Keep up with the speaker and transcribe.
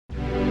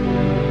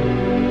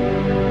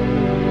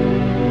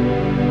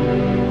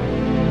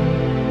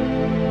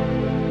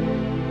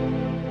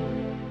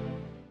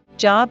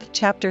Job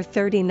chapter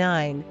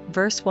 39,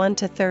 verse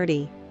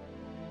 1-30.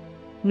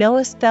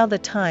 Knowest thou the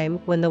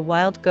time when the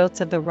wild goats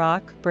of the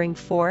rock bring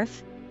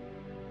forth?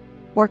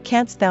 Or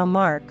canst thou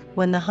mark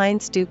when the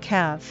hinds do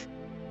calve?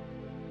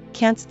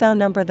 Canst thou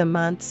number the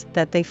months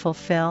that they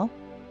fulfill?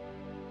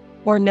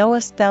 Or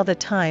knowest thou the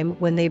time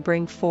when they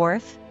bring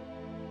forth?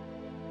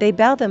 They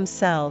bow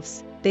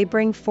themselves, they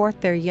bring forth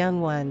their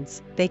young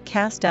ones, they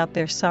cast out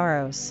their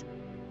sorrows.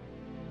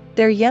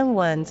 Their young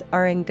ones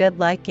are in good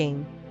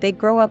liking, they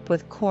grow up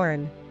with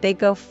corn, they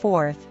go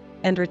forth,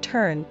 and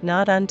return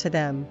not unto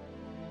them.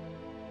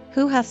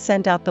 Who hath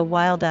sent out the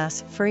wild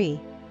ass free?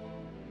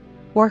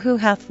 Or who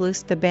hath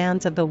loosed the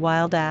bands of the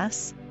wild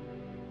ass?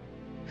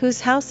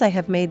 Whose house I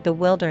have made the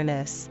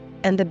wilderness,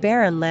 and the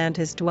barren land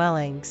his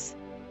dwellings.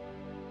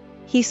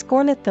 He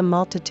scorneth the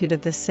multitude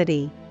of the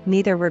city,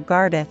 neither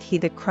regardeth he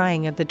the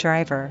crying of the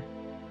driver.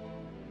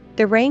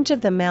 The range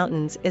of the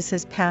mountains is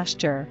his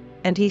pasture,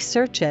 and he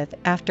searcheth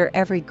after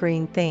every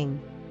green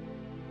thing.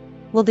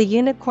 Will the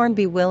unicorn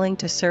be willing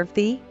to serve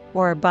thee,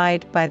 or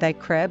abide by thy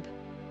crib?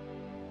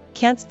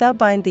 Canst thou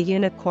bind the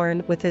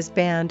unicorn with his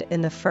band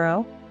in the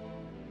furrow?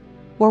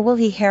 Or will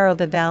he harrow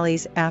the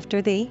valleys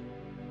after thee?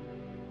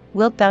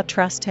 Wilt thou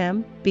trust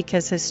him,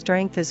 because his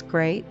strength is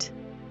great?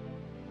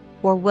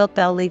 Or wilt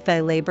thou leave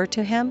thy labor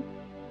to him?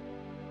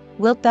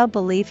 Wilt thou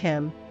believe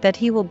him, that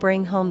he will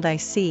bring home thy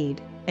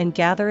seed, and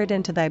gather it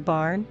into thy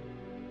barn?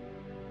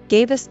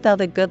 Gavest thou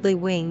the goodly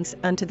wings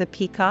unto the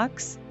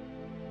peacocks?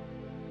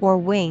 Or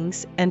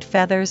wings and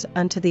feathers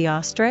unto the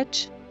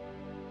ostrich?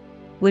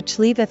 Which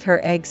leaveth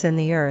her eggs in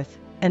the earth,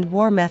 and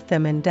warmeth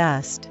them in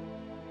dust,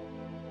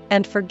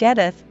 and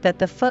forgetteth that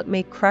the foot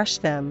may crush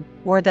them,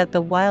 or that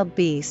the wild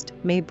beast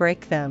may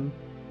break them.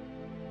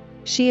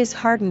 She is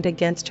hardened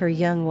against her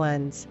young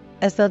ones,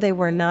 as though they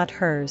were not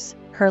hers,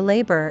 her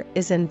labor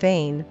is in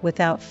vain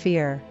without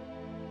fear.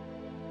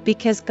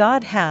 Because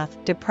God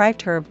hath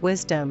deprived her of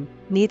wisdom,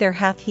 neither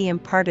hath he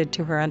imparted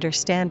to her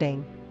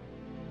understanding.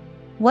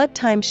 What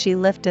time she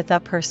lifteth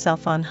up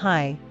herself on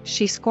high,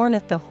 she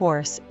scorneth the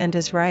horse and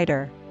his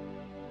rider.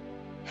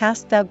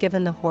 Hast thou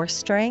given the horse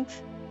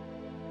strength?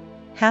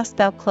 Hast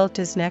thou clothed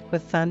his neck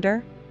with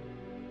thunder?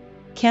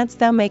 Canst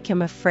thou make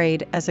him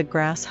afraid as a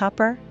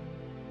grasshopper?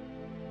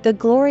 The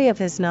glory of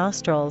his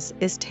nostrils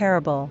is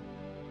terrible.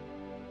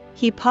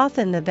 He paught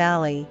in the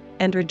valley,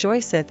 and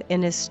rejoiceth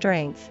in his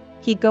strength,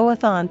 he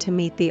goeth on to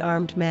meet the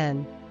armed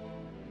men.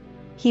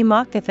 He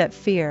mocketh at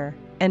fear,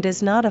 and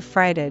is not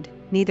affrighted,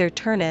 neither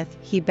turneth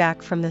he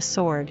back from the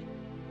sword.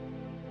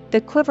 The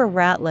quiver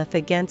rattleth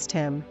against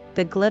him,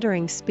 the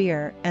glittering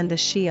spear and the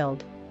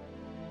shield.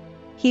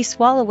 He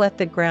swalloweth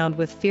the ground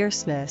with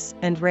fierceness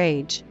and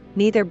rage,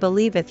 neither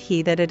believeth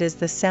he that it is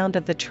the sound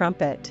of the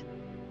trumpet.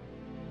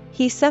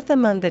 He saith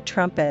among the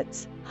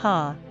trumpets,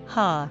 Ha,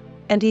 ha,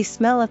 and he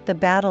smelleth the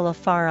battle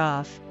afar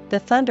off, the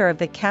thunder of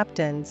the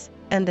captains,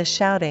 and the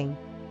shouting.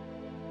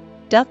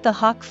 Doth the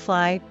hawk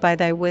fly by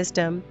thy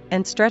wisdom,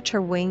 and stretch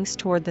her wings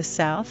toward the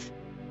south?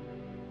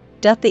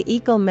 Doth the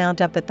eagle mount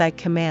up at thy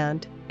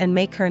command, and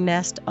make her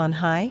nest on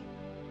high?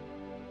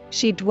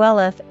 She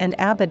dwelleth and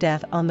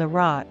abideth on the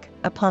rock,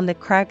 upon the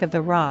crag of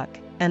the rock,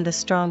 and the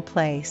strong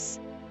place.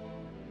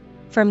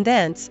 From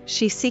thence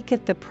she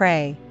seeketh the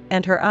prey,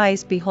 and her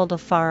eyes behold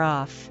afar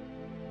off.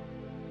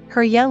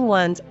 Her young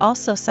ones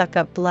also suck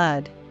up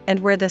blood,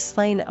 and where the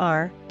slain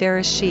are, there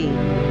is she.